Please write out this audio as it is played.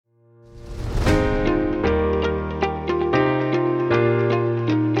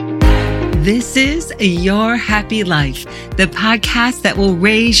This is Your Happy Life, the podcast that will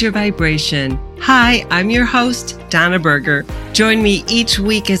raise your vibration. Hi, I'm your host, Donna Berger. Join me each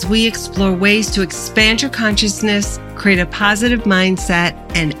week as we explore ways to expand your consciousness, create a positive mindset,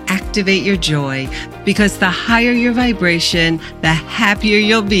 and activate your joy. Because the higher your vibration, the happier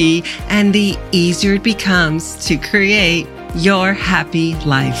you'll be, and the easier it becomes to create your happy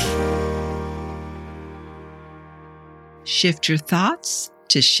life. Shift your thoughts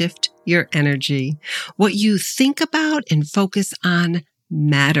to shift your energy. What you think about and focus on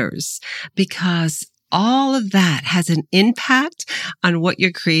matters, because all of that has an impact on what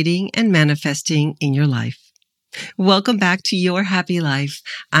you're creating and manifesting in your life. Welcome back to Your Happy Life.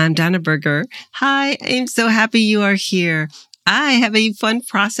 I'm Donna Berger. Hi, I'm so happy you are here. I have a fun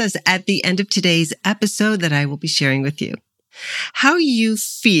process at the end of today's episode that I will be sharing with you. How you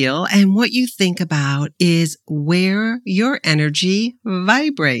feel and what you think about is where your energy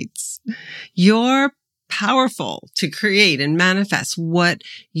vibrates. You're powerful to create and manifest what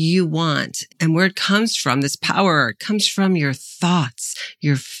you want. And where it comes from, this power comes from your thoughts,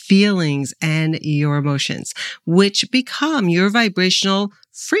 your feelings, and your emotions, which become your vibrational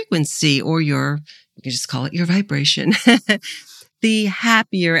frequency, or you can just call it your vibration. The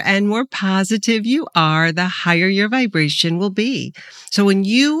happier and more positive you are, the higher your vibration will be. So when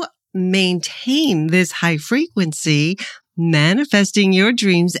you maintain this high frequency, manifesting your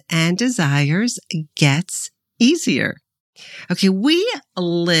dreams and desires gets easier. Okay, we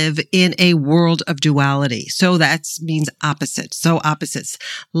live in a world of duality. So that means opposites. So opposites,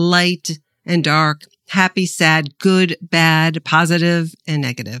 light and dark, happy, sad, good, bad, positive, and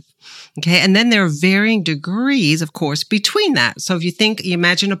negative. Okay. And then there are varying degrees, of course, between that. So if you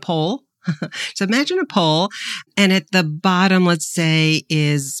imagine a pole. So imagine a pole, and at the bottom, let's say,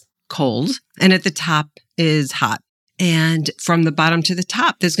 is cold, and at the top is hot. And from the bottom to the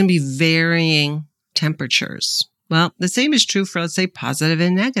top, there's going to be varying temperatures. Well, the same is true for, let's say, positive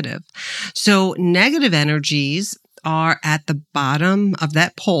and negative. So negative energies are at the bottom of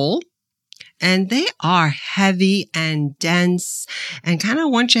that pole, and they are heavy and dense, and kind of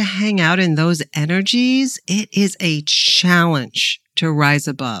once you hang out in those energies, it is a challenge to rise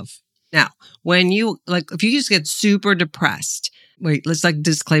above. Now, if you just get super depressed, let's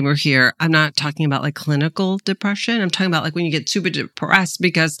disclaimer here. I'm not talking about clinical depression. I'm talking about when you get super depressed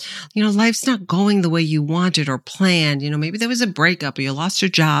because, life's not going the way you wanted or planned. Maybe there was a breakup, or you lost your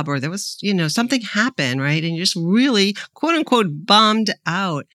job, or there was, something happened, right? And you're just really, quote unquote, bummed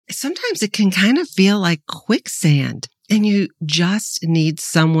out. Sometimes it can kind of feel like quicksand, and you just need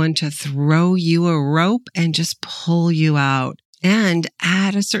someone to throw you a rope and just pull you out. And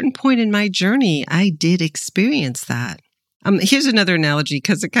at a certain point in my journey, I did experience that. Here's another analogy,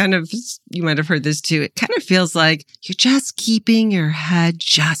 because you might have heard this too. It kind of feels like you're just keeping your head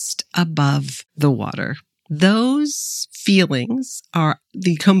just above the water. Those feelings are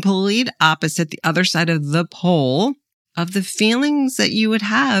the complete opposite, the other side of the pole, of the feelings that you would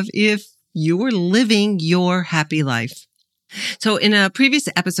have if you were living your happy life. So in a previous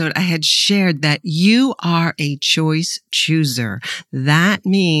episode, I had shared that you are a choice chooser. That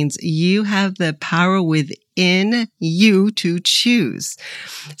means you have the power within you to choose.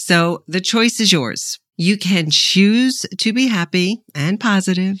 So the choice is yours. You can choose to be happy and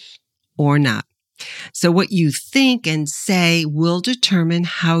positive or not. So what you think and say will determine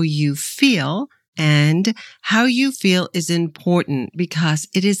how you feel. And how you feel is important because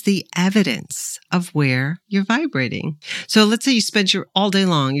it is the evidence of where you're vibrating. So let's say you spend all day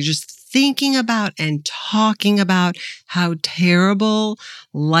long, you're just thinking about and talking about how terrible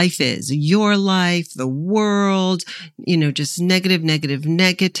life is, your life, the world, just negative.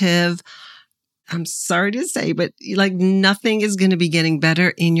 I'm sorry to say, but nothing is going to be getting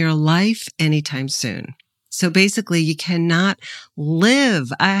better in your life anytime soon. So basically, you cannot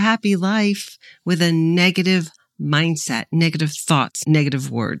live a happy life with a negative mindset, negative thoughts,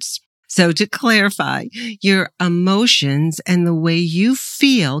 negative words. So to clarify, your emotions and the way you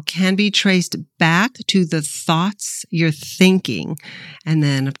feel can be traced back to the thoughts you're thinking. And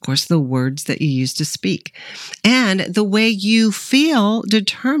then, of course, the words that you use to speak. And the way you feel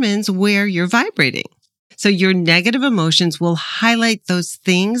determines where you're vibrating. So your negative emotions will highlight those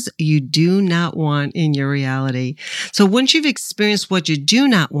things you do not want in your reality. So once you've experienced what you do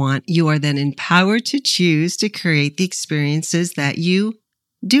not want, you are then empowered to choose to create the experiences that you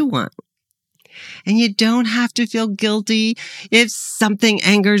do want. And you don't have to feel guilty if something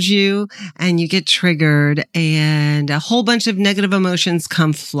angers you and you get triggered and a whole bunch of negative emotions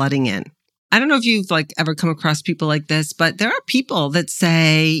come flooding in. I don't know if you've ever come across people like this, but there are people that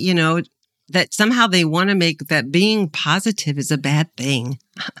say, that somehow they want to make that being positive is a bad thing.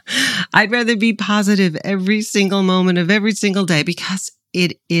 I'd rather be positive every single moment of every single day because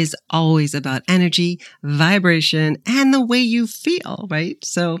it is always about energy, vibration, and the way you feel, right?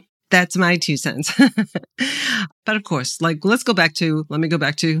 So that's my 2 cents. But of course, let me go back to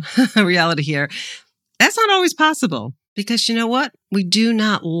reality here. That's not always possible because you know what? We do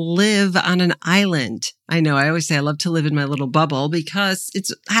not live on an island. I know I always say I love to live in my little bubble because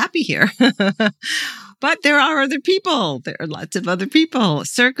it's happy here. But there are other people. There are lots of other people,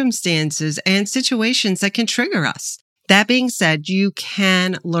 circumstances, and situations that can trigger us. That being said, you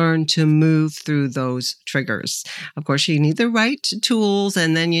can learn to move through those triggers. Of course, you need the right tools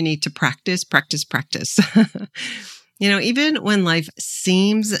and then you need to practice. Even when life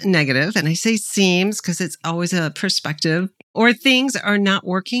seems negative, and I say seems because it's always a perspective, or things are not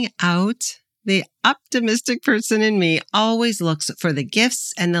working out, the optimistic person in me always looks for the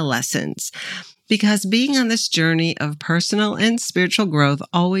gifts and the lessons. Because being on this journey of personal and spiritual growth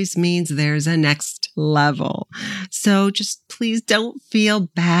always means there's a next level. So just please don't feel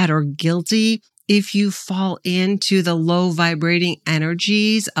bad or guilty if you fall into the low vibrating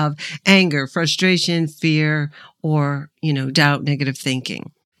energies of anger, frustration, fear, or, doubt, negative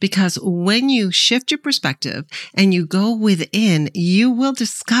thinking. Because when you shift your perspective and you go within, you will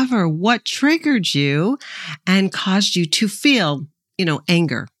discover what triggered you and caused you to feel,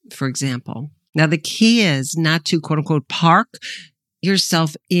 anger, for example. Now, the key is not to quote unquote park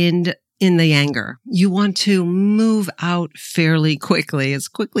yourself in the anger. You want to move out fairly quickly, as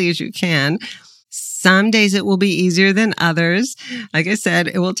quickly as you can. Some days it will be easier than others. Like I said,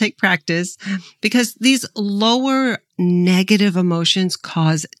 it will take practice because these lower negative emotions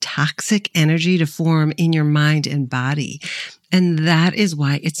cause toxic energy to form in your mind and body. And that is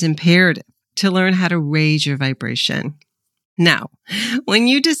why it's imperative to learn how to raise your vibration. Now, when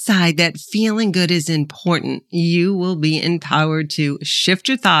you decide that feeling good is important, you will be empowered to shift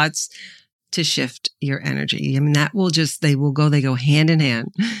your thoughts, to shift your energy. They go hand in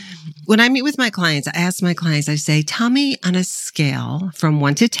hand. When I meet with my clients, I ask my clients, I say, tell me on a scale from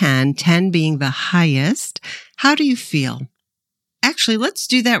 1 to 10, 10 being the highest, how do you feel? Actually, let's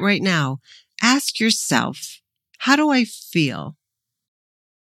do that right now. Ask yourself, how do I feel?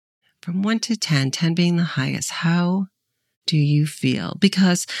 From 1 to 10, 10 being the highest, how do you feel?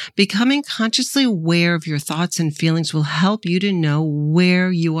 Because becoming consciously aware of your thoughts and feelings will help you to know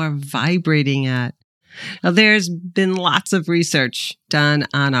where you are vibrating at. Now, there's been lots of research done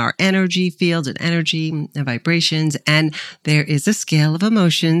on our energy fields and energy and vibrations, and there is a scale of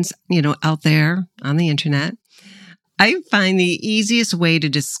emotions, out there on the internet. I find the easiest way to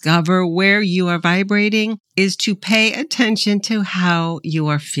discover where you are vibrating is to pay attention to how you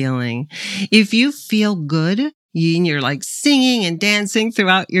are feeling. If you feel good, and you're like singing and dancing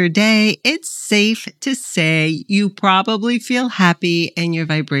throughout your day, it's safe to say you probably feel happy and your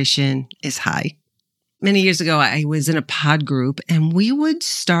vibration is high. Many years ago, I was in a pod group and we would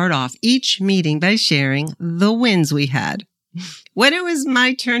start off each meeting by sharing the wins we had. When it was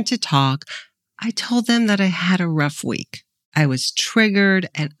my turn to talk, I told them that I had a rough week. I was triggered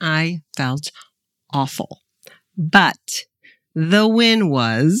and I felt awful. But the win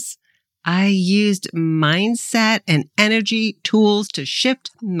was I used mindset and energy tools to shift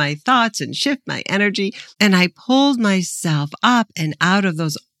my thoughts and shift my energy. And I pulled myself up and out of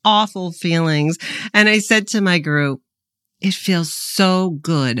those awful feelings. And I said to my group, it feels so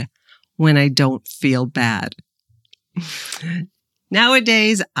good when I don't feel bad.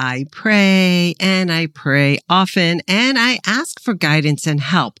 Nowadays, I pray often and I ask for guidance and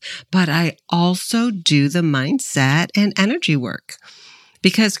help, but I also do the mindset and energy work.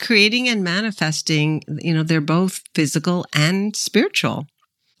 Because creating and manifesting, they're both physical and spiritual.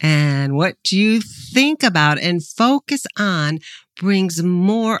 And what you think about and focus on brings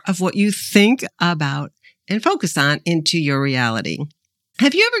more of what you think about and focus on into your reality.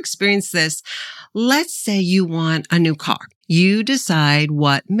 Have you ever experienced this? Let's say you want a new car. You decide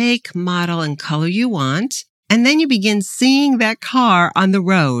what make, model, and color you want, and then you begin seeing that car on the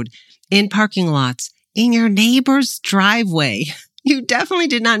road, in parking lots, in your neighbor's driveway. You definitely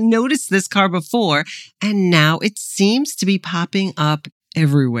did not notice this car before, and now it seems to be popping up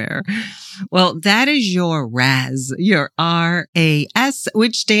everywhere. Well, that is your RAS, your RAS,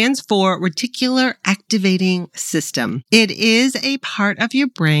 which stands for Reticular Activating System. It is a part of your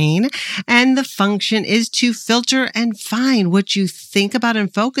brain, and the function is to filter and find what you think about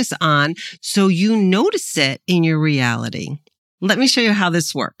and focus on so you notice it in your reality. Let me show you how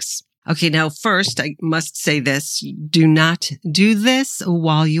this works. Okay, now first, I must say this. Do not do this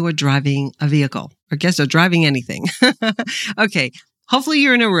while you are driving a vehicle or driving anything. Okay, hopefully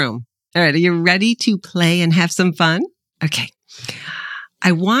you're in a room. All right, are you ready to play and have some fun? Okay.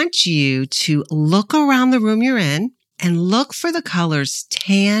 I want you to look around the room you're in and look for the colors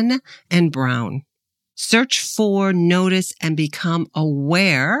tan and brown. Search for, notice, and become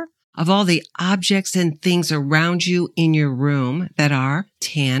aware of all the objects and things around you in your room that are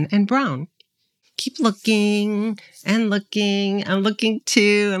tan and brown. Keep looking and looking. I'm looking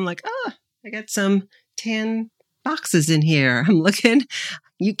too. I'm like, I got some tan boxes in here. I'm looking.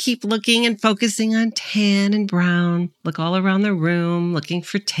 You keep looking and focusing on tan and brown. Look all around the room, looking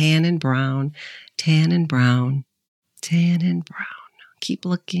for tan and brown, tan and brown, tan and brown. Keep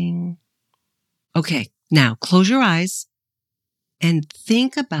looking. Okay, now close your eyes and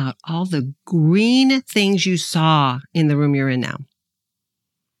think about all the green things you saw in the room you're in now.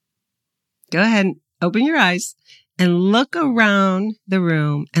 Go ahead and open your eyes and look around the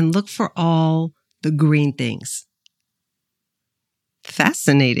room and look for all the green things.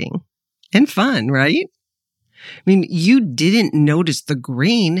 Fascinating and fun, right? I mean, you didn't notice the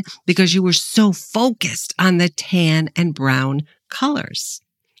green because you were so focused on the tan and brown colors.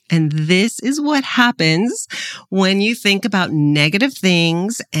 And this is what happens when you think about negative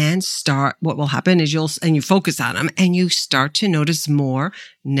things and what will happen is you focus on them and you start to notice more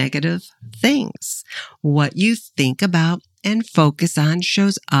negative things. What you think about and focus on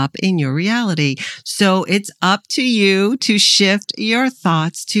shows up in your reality. So it's up to you to shift your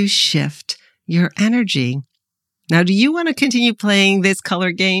thoughts, to shift your energy. Now, do you want to continue playing this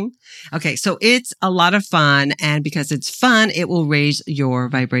color game? Okay, so it's a lot of fun, and because it's fun, it will raise your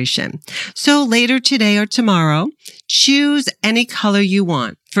vibration. So later today or tomorrow, choose any color you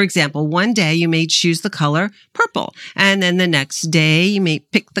want. For example, one day you may choose the color purple, and then the next day you may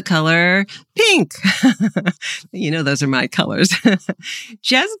pick the color pink. You know, those are my colors.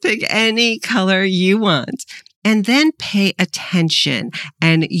 Just pick any color you want. And then pay attention,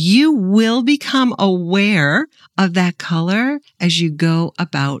 and you will become aware of that color as you go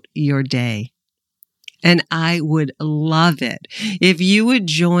about your day. And I would love it if you would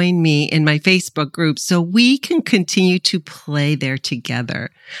join me in my Facebook group so we can continue to play there together.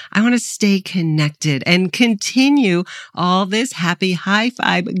 I want to stay connected and continue all this happy high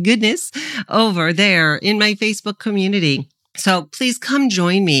five goodness over there in my Facebook community. So please come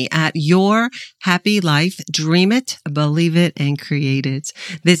join me at Your Happy Life. Dream it, believe it, and create it.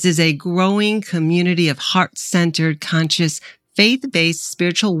 This is a growing community of heart-centered, conscious, faith-based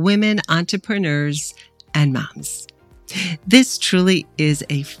spiritual women, entrepreneurs, and moms. This truly is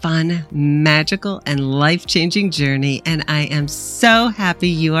a fun, magical, and life-changing journey, and I am so happy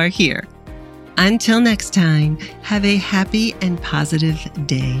you are here. Until next time, have a happy and positive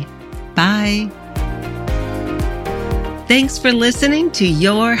day. Bye. Thanks for listening to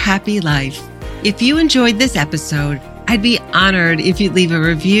Your Happy Life. If you enjoyed this episode, I'd be honored if you'd leave a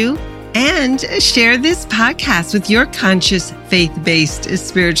review and share this podcast with your conscious, faith-based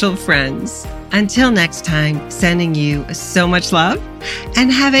spiritual friends. Until next time, sending you so much love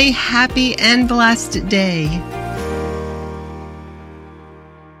and have a happy and blessed day.